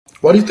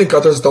Why do you think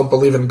others don't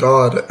believe in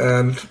God?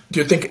 And do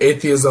you think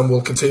atheism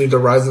will continue to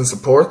rise in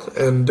support?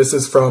 And this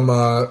is from,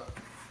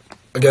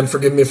 again,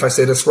 forgive me if I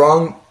say this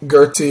wrong,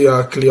 Gertie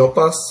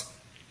Cleopas.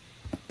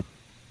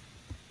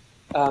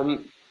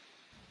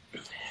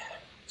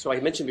 So I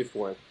mentioned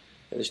before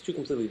that there's two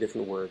completely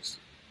different words,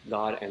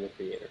 God and the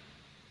Creator,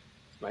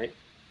 right?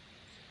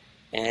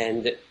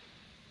 And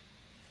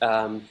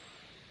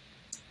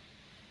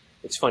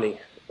it's funny,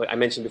 but I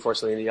mentioned before,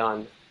 Celine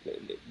Dion,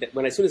 that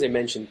when as soon as I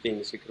mention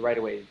things, you could right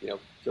away,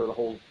 throw the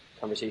whole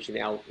conversation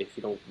out if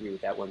you don't agree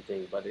with that one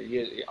thing. But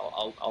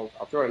I'll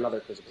throw out another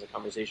because it was a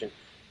conversation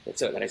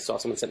that I saw.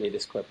 Someone sent me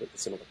this clip with a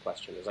similar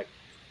question. It was like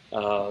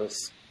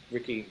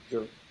Ricky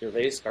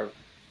Gervais or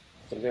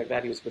something like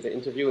that. He was with an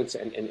interview and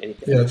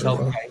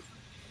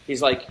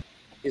he's like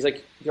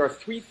there are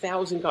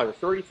 3,000 gods or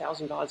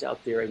 30,000 gods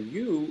out there, and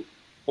you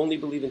only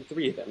believe in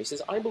 3 of them. He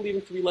says, I believe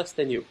in 3 less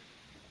than you.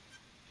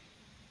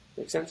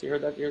 Make sense? You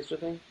heard that years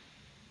thing?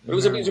 But it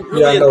was a brilliant...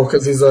 Yeah, I know,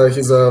 because he's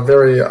a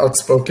very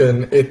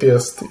outspoken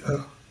atheist.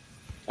 Yeah.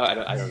 I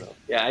don't know.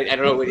 Yeah, I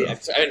don't know.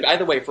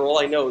 Either way, for all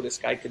I know, this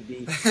guy could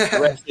be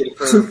arrested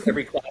for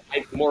every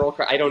moral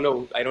crime. I don't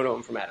know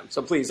him from Adam.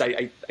 So please,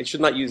 I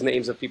should not use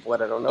names of people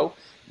that I don't know.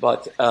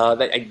 But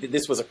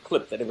this was a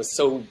clip that it was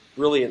so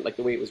brilliant, like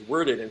the way it was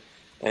worded.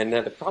 And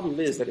the problem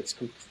is that it's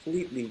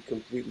completely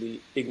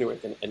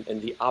ignorant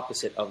and the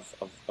opposite of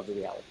the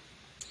reality.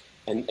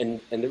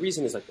 And the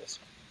reason is like this.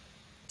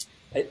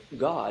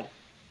 God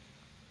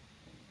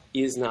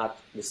is not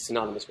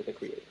synonymous with the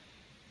Creator.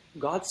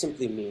 God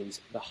simply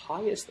means the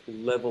highest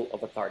level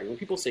of authority. When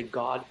people say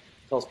God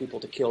tells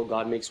people to kill,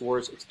 God makes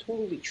wars, it's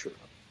totally true.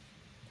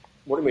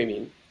 What do we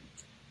mean?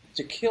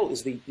 To kill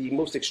is the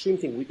most extreme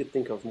thing we could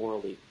think of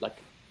morally, like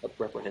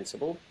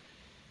reprehensible.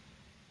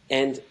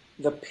 And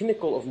the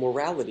pinnacle of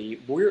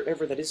morality,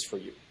 wherever that is for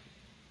you,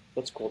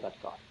 let's call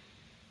that God.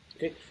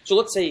 Okay? So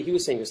let's say he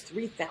was saying there's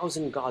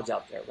 3,000 gods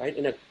out there, right?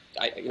 And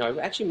I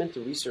actually meant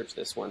to research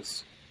this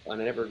once, and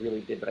I never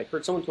really did, but I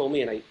heard someone told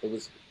me, and it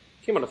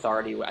came on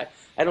authority.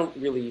 I don't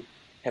really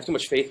have too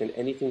much faith in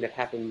anything that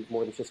happened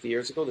more than 50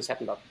 years ago. This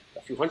happened about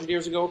a few hundred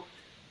years ago.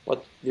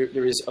 But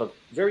there is a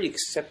very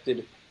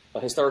accepted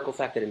historical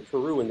fact that in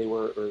Peru,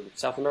 or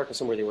South America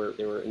somewhere, they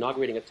were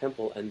inaugurating a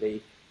temple, and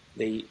they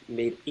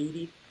made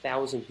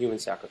 80,000 human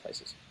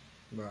sacrifices.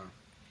 Wow.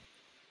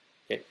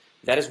 Okay,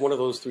 that is one of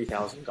those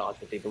 3,000 gods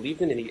that they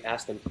believed in, and he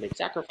asked them to make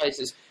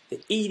sacrifices. The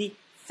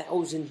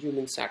 80,000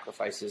 human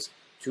sacrifices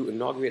to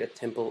inaugurate a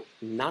temple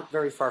not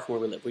very far from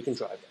where we live. We can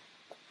drive there.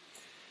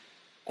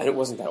 And it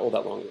wasn't all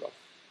that long ago.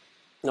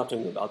 Not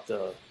talking about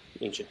the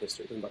ancient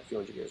history, talking about a few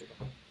hundred years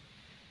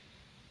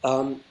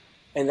ago.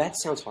 And that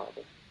sounds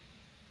horrible.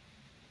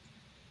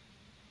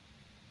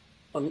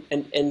 And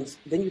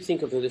then you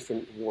think of the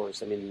different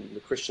wars. I mean,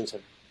 the Christians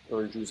have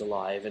burned Jews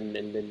alive, and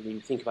then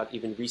you think about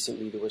even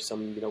recently there were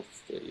some,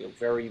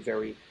 very,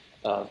 very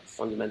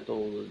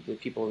fundamental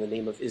people in the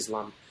name of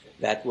Islam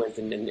that went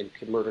and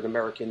murdered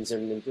Americans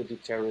and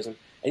did terrorism.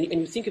 And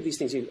you think of these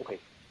things, okay,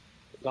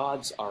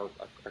 gods are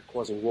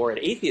causing war, and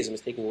atheism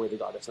is taking away the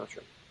God. That's not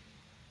true.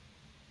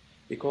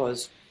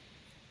 Because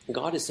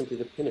God is simply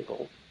the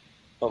pinnacle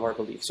of our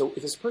belief. So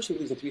if this person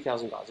believes in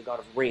 3,000 gods, a God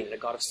of rain, and a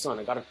God of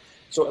sun,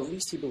 so at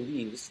least he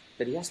believes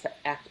that he has to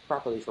act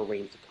properly for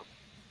rain to come.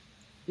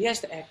 He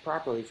has to act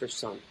properly for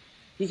sun.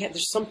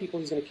 There's some people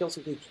he's going to kill,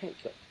 some people he can't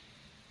kill.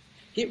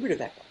 Get rid of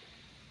that God.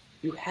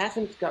 You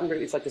haven't gotten rid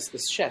of it. It's like this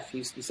chef.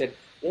 He said,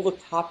 all the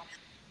top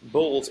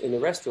bowls in the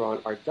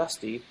restaurant are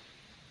dusty,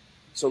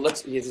 so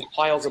he has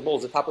piles of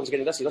bowls. The top one's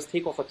getting dusty. Let's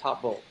take off a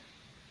top bowl.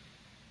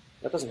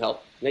 That doesn't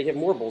help. Now you have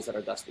more bowls that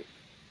are dusty.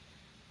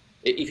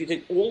 If you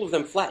take all of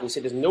them flat and you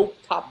say there's no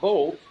top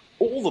bowl,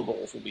 all the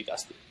bowls will be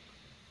dusty.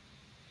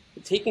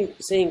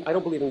 Saying I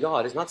don't believe in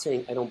God is not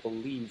saying I don't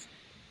believe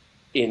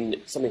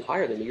in something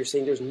higher than me. You're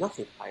saying there's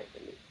nothing higher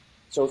than me.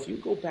 So if you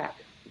go back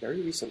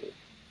very recently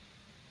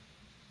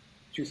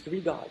to 3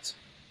 gods,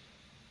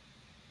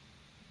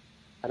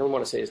 I don't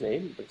want to say his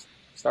name, but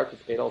start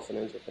with Adolf and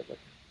ends with Hitler.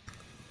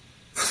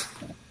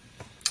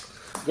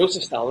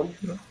 Joseph Stalin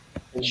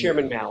and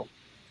Chairman Mao.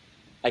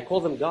 I call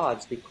them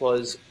gods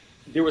because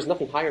there was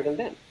nothing higher than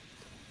them.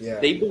 Yeah.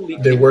 They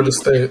were the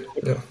state.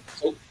 Yeah.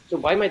 So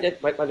by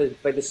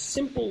the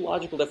simple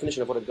logical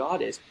definition of what a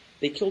god is,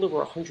 they killed over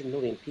 100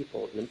 million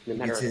people in a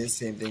matter of... It's the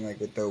same thing like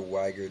with the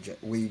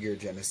Uyghur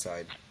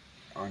genocide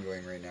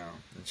ongoing right now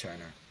in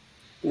China.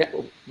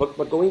 No,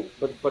 but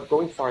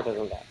going farther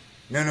than that.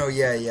 No,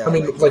 yeah. I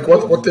mean, like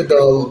what did the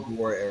Cold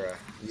War era?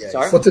 Yes.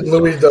 Sorry? What did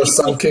Louis the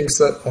Sun King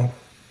say? Oh,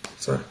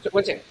 sorry. So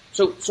one second.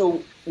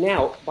 So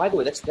now, by the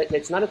way,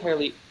 that's not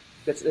entirely.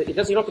 You don't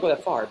have to go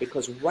that far,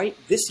 because right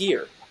this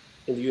year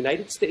in the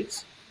United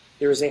States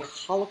there is a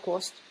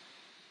Holocaust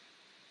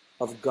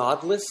of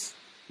godless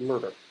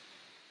murder.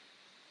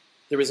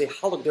 There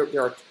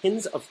are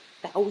tens of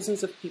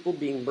thousands of people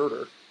being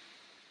murdered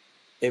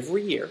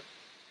every year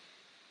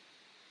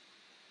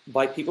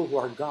by people who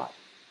are God.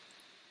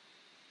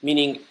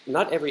 Meaning,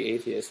 not every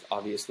atheist,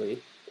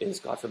 obviously, is,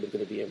 God forbid,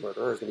 going to be a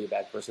murderer or is going to be a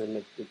bad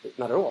person.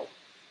 Not at all.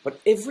 But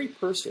every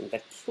person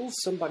that kills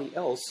somebody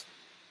else,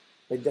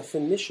 by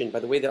definition, by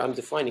the way that I'm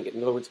defining it,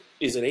 in other words,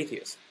 is an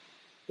atheist.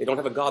 They don't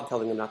have a God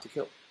telling them not to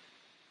kill.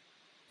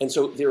 And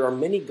so there are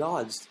many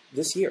gods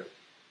this year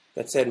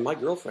that said, my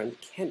girlfriend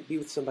can't be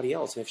with somebody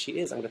else, and if she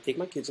is, I'm going to take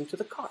my kids into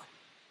the car,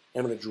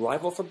 and I'm going to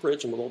drive off a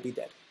bridge, and we'll all be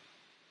dead.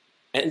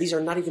 And these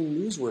are not even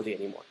newsworthy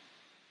anymore.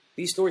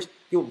 These stories,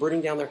 people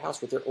burning down their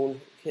house with their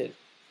own kid.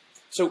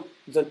 So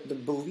the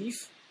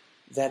belief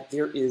that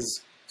there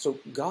is, so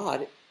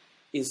God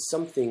is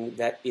something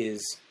that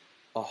is,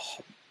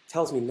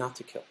 tells me not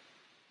to kill.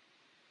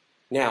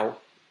 Now,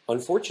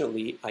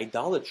 unfortunately,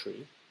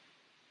 idolatry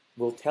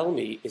will tell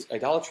me,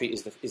 idolatry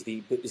is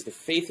the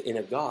faith in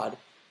a God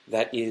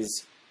that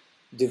is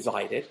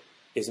divided,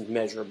 is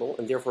measurable,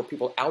 and therefore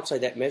people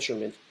outside that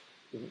measurement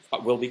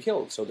will be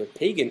killed. So the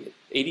pagan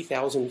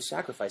 80,000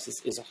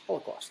 sacrifices is a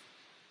Holocaust.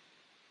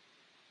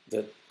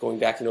 Going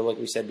back, like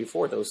we said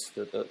before, the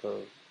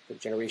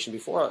generation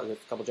before us, a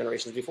couple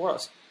generations before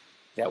us,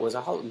 that was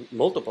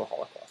multiple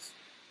Holocausts.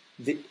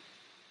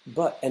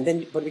 But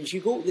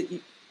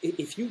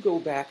if you go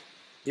back,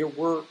 there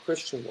were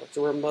Christian wars,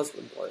 there were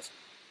Muslim wars,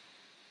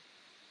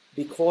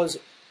 because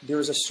there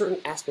is a certain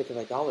aspect of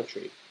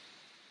idolatry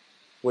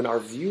when our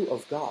view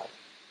of God,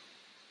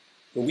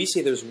 when we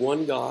say there's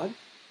one God,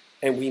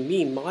 and we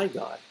mean my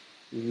God,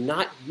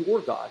 not your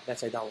God,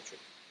 that's idolatry.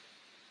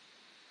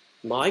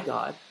 My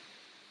God,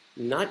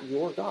 not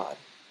your God,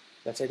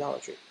 that's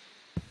idolatry.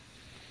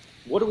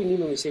 What do we mean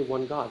when we say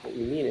one God? What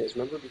we mean is,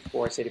 remember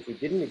before I said if we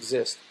didn't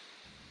exist,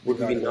 would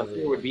we be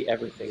nothing or would be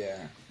everything?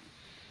 Yeah.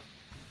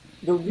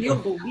 The real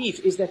belief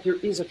is that there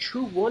is a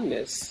true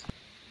oneness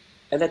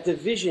and that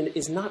division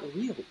is not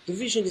real.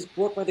 Division is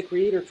brought by the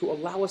Creator to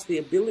allow us the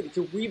ability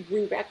to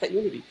bring back that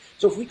unity.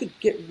 So if we could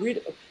get rid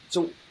of...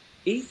 So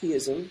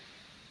atheism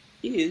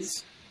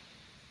is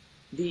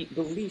the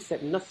belief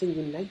that nothing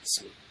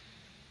unites me.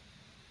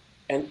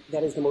 And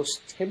that is the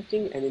most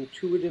tempting and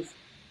intuitive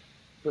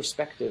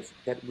perspective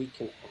that we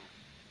can have.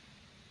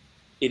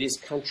 It is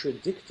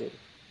contradicted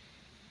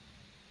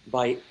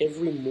by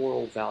every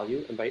moral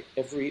value and by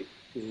every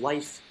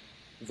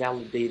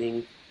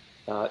life-validating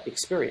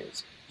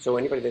experience. So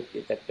anybody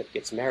that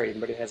gets married,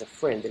 anybody that has a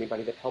friend,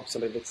 anybody that helps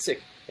somebody that's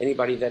sick,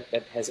 anybody that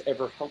has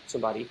ever helped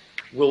somebody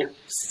will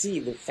see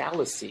the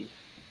fallacy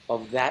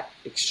of that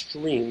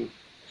extreme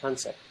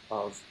concept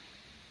of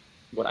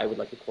what I would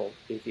like to call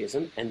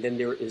atheism. And then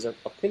there is a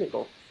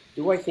pinnacle.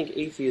 Do I think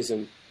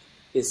atheism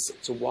is...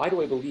 So why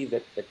do I believe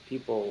that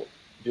people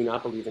do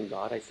not believe in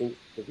God? I think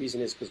the reason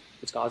is because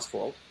it's God's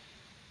fault.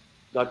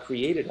 God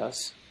created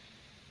us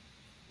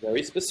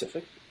very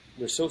specific.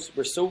 We're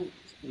so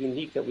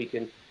unique that we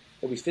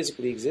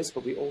physically exist,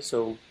 but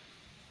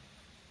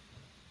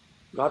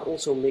God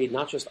also made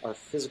not just our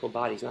physical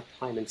bodies, not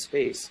time and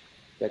space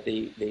that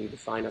they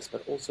define us,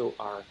 but also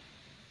our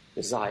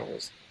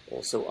desires,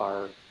 also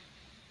our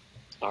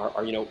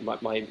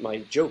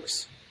my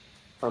jokes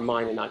are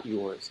mine and not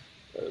yours.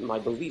 My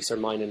beliefs are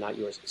mine and not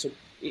yours. So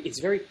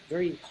it's very,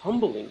 very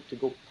humbling to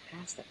go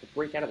past that, to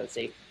break out of that and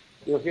say,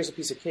 here's a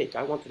piece of cake.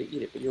 I wanted to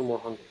eat it, but you're more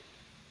hungry.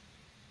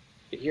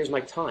 Here's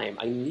my time.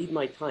 I need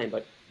my time,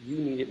 but you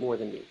need it more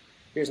than me.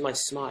 Here's my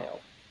smile.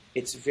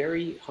 It's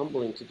very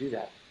humbling to do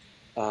that.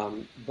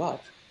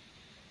 But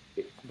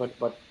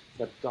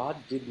God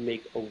did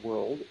make a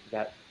world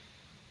that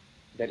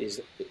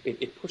is,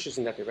 it pushes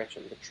in that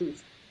direction. The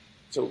truth.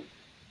 So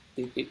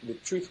the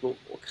truth will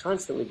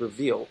constantly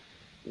reveal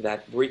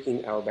that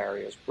breaking our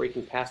barriers,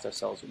 breaking past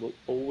ourselves will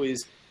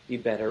always be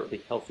better, it'll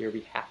be healthier, it'll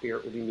be happier,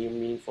 it'll be more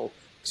meaningful.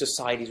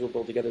 Societies will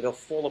build together. They'll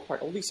fall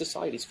apart. All these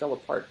societies fell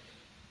apart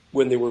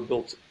when they were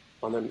built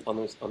on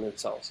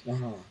themselves.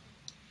 Uh-huh.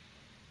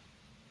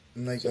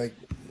 And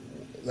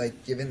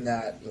like given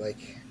that,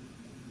 like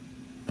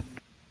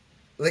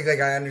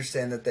I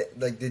understand that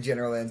the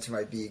general answer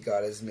might be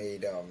God has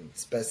made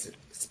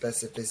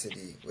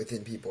specificity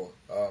within people.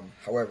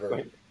 However,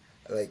 right.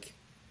 Like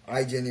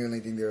I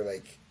genuinely think there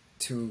are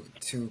two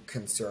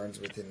concerns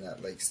within that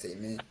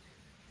statement.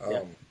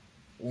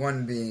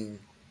 One being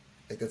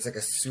that's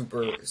a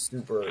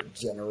super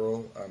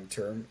general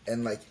term,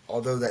 and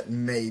although that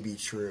may be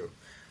true,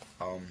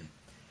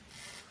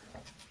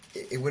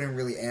 it wouldn't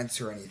really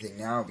answer anything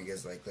now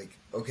because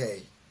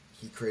okay,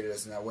 he created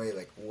us in that way,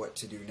 what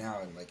to do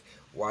now, and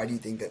why do you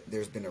think that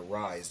there's been a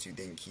rise? Do you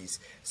think he's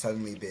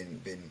suddenly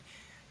been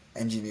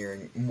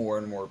engineering more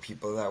and more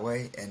people that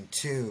way? And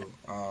two,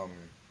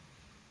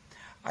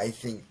 I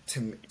think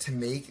to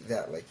make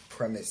that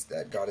premise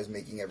that God is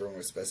making everyone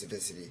with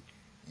specificity,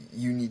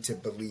 you need to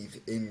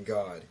believe in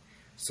God.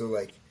 So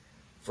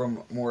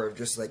from more of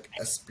just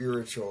a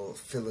spiritual,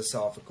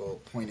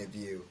 philosophical point of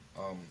view,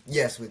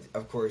 yes, with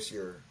of course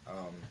your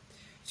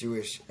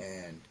Jewish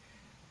and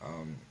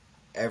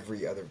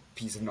every other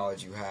piece of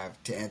knowledge you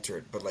have to answer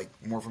it, but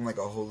more from a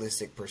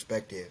holistic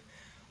perspective,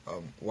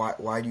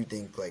 why do you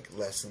think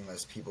less and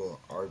less people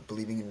are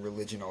believing in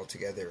religion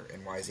altogether,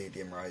 and why is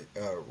atheism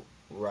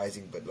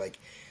rising? But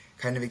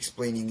kind of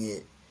explaining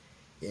it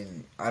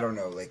in, I don't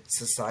know,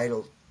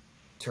 societal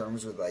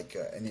terms with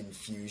an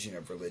infusion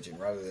of religion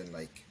rather than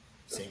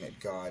saying that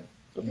God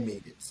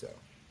made it so.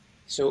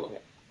 So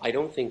I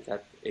don't think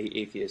that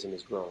atheism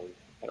is growing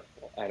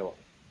at all.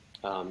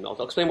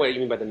 I'll explain what you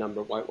mean by the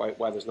number,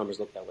 why those numbers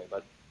look that way.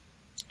 But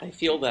I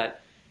feel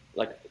that,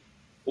 like,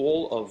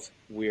 all of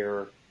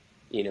where,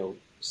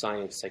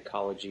 science,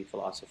 psychology,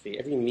 philosophy,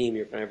 every meme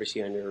you're going to ever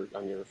see on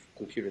your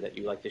computer that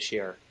you like to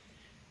share,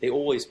 they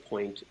always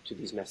point to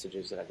these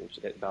messages that I've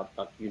mentioned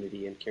about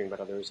unity and caring about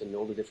others and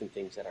all the different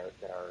things that are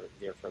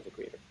there for the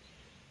Creator.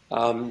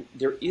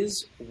 There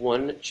is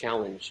one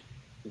challenge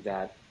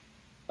that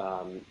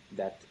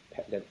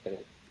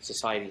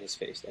society has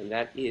faced, and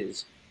that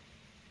is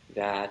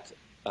that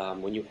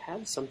when you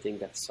have something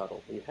that's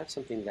subtle, when you have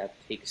something that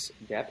takes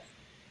depth,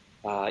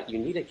 you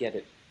need to get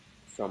it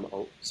from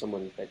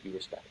someone that you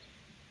respect.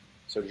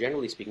 So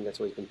generally speaking, that's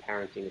always been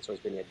parenting, it's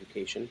always been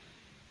education.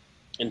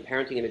 And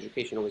parenting and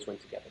education always went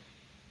together.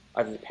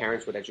 Either the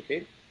parents would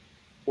educate,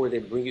 or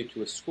they'd bring you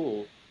to a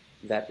school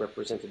that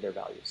represented their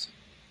values.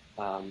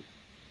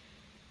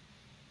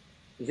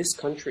 This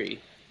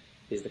country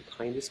is the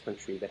kindest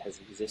country that has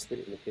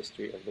existed in the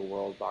history of the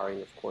world,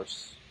 barring, of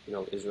course,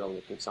 Israel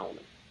and King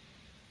Solomon.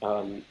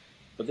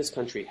 But this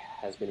country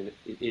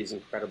is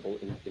incredible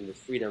in the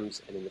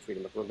freedoms and in the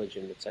freedom of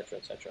religion, etc.,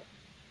 etc.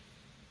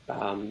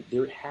 But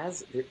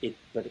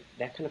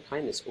that kind of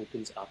kindness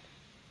opens up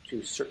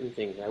to certain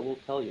things. I will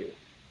tell you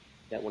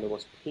that one of the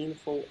most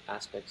painful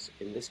aspects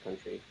in this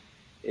country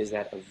is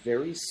that a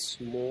very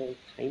small,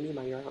 tiny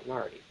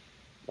minority,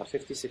 about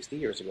 50, 60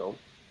 years ago,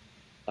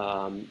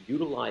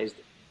 utilized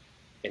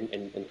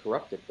and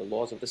corrupted the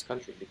laws of this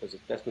country because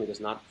it definitely does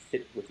not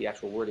fit with the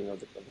actual wording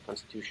of the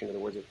Constitution and the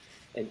words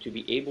and to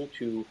be able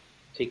to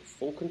take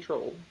full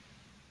control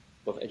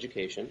of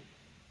education,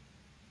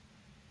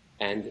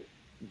 and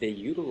they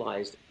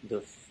utilized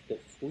the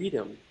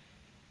freedom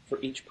for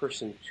each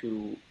person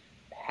to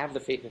have the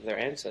faith of their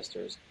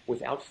ancestors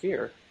without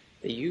fear.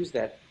 They used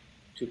that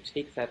to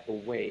take that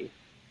away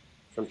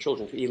from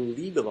children,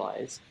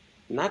 to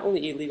not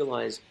only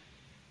illegalize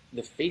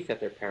the faith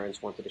that their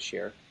parents wanted to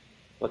share,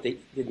 but they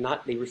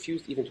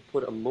refused even to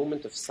put a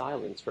moment of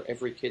silence for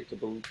every kid to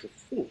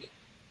think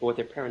what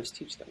their parents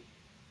teach them.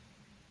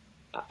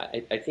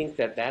 I think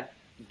that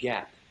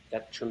gap,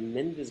 that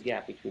tremendous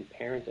gap between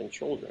parent and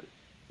children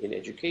in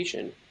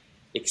education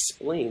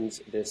explains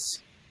this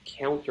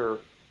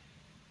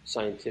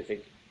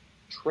counter-scientific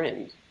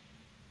trend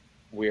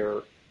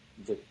where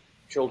the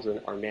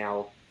children are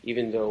now,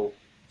 even though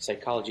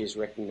psychology is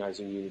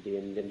recognizing unity,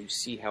 and then you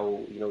see how,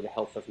 the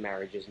health of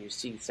marriages, and you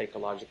see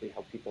psychologically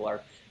how people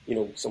are,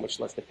 so much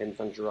less dependent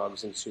on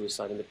drugs and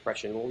suicide and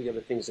depression and all the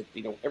other things that,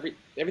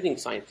 everything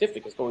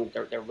scientific is going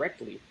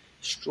directly,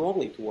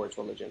 strongly towards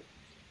religion.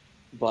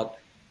 But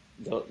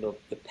the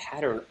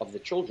pattern of the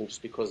children,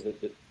 just because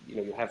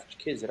you have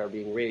kids that are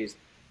being raised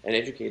and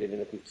educated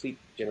in a complete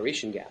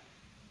generation gap,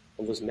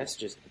 and those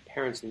messages that the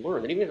parents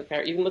learn, and even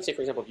let's say,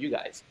 for example, if you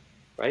guys,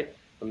 right?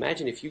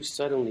 Imagine if you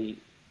suddenly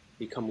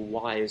become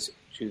wise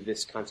to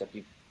this concept.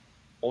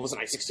 All of a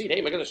sudden, I succeed.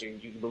 Hey, my goodness, you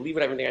believe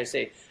in everything I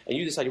say, and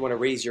you decide you want to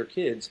raise your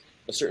kids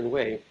a certain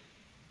way.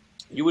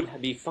 You would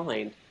be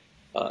fined,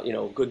 a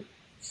good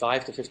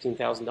 $5,000 to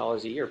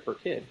 $15,000 a year per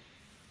kid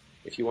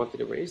if you wanted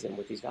to raise them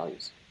with these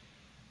values.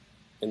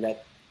 And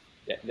that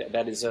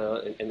is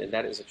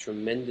a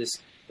tremendous.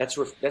 That's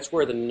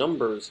where the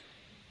numbers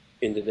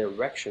in the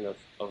direction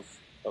of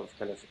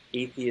kind of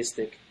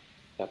atheistic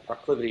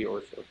proclivity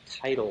or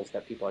titles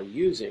that people are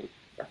using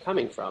are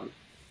coming from.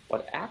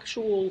 But I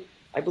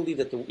believe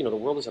that the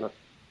world is on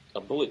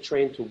a bullet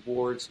train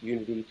towards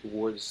unity,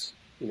 towards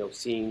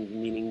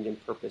seeing meaning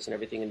and purpose and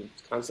everything, and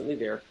it's constantly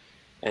there,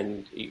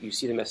 and you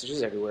see the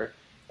messages everywhere,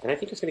 and I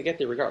think it's going to get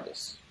there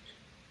regardless,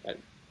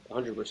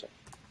 100%.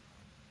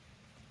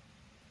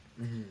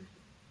 Mm-hmm.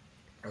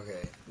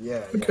 Okay.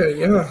 Yeah. Okay.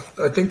 Yeah.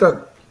 I think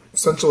that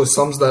essentially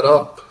sums that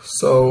up.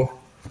 So.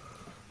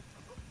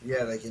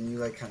 Yeah, and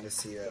you kind of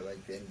see that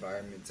the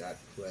environment's at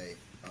play.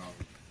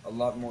 A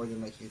lot more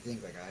than you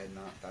think. I had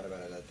not thought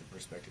about it at the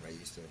perspective I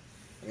used to.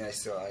 I mean,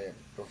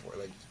 before,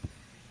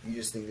 you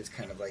just think it's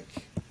kind of an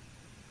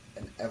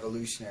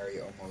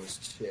evolutionary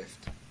almost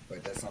shift,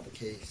 but that's not the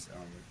case.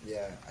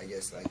 Yeah, I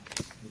guess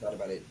you thought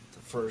about it,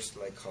 the first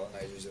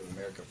colonizers of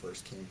America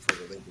first came for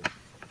religion.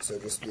 So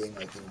just being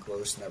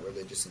engrossed in that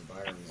religious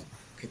environment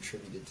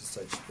contributed to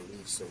such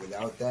beliefs. So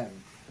without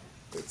them,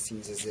 it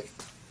seems as if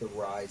the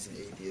rise in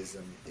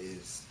atheism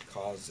is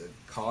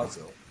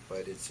causal,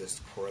 but it's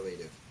just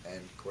correlative,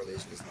 and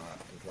correlation does not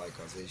imply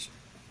causation.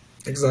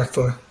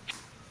 Exactly.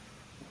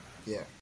 Yeah.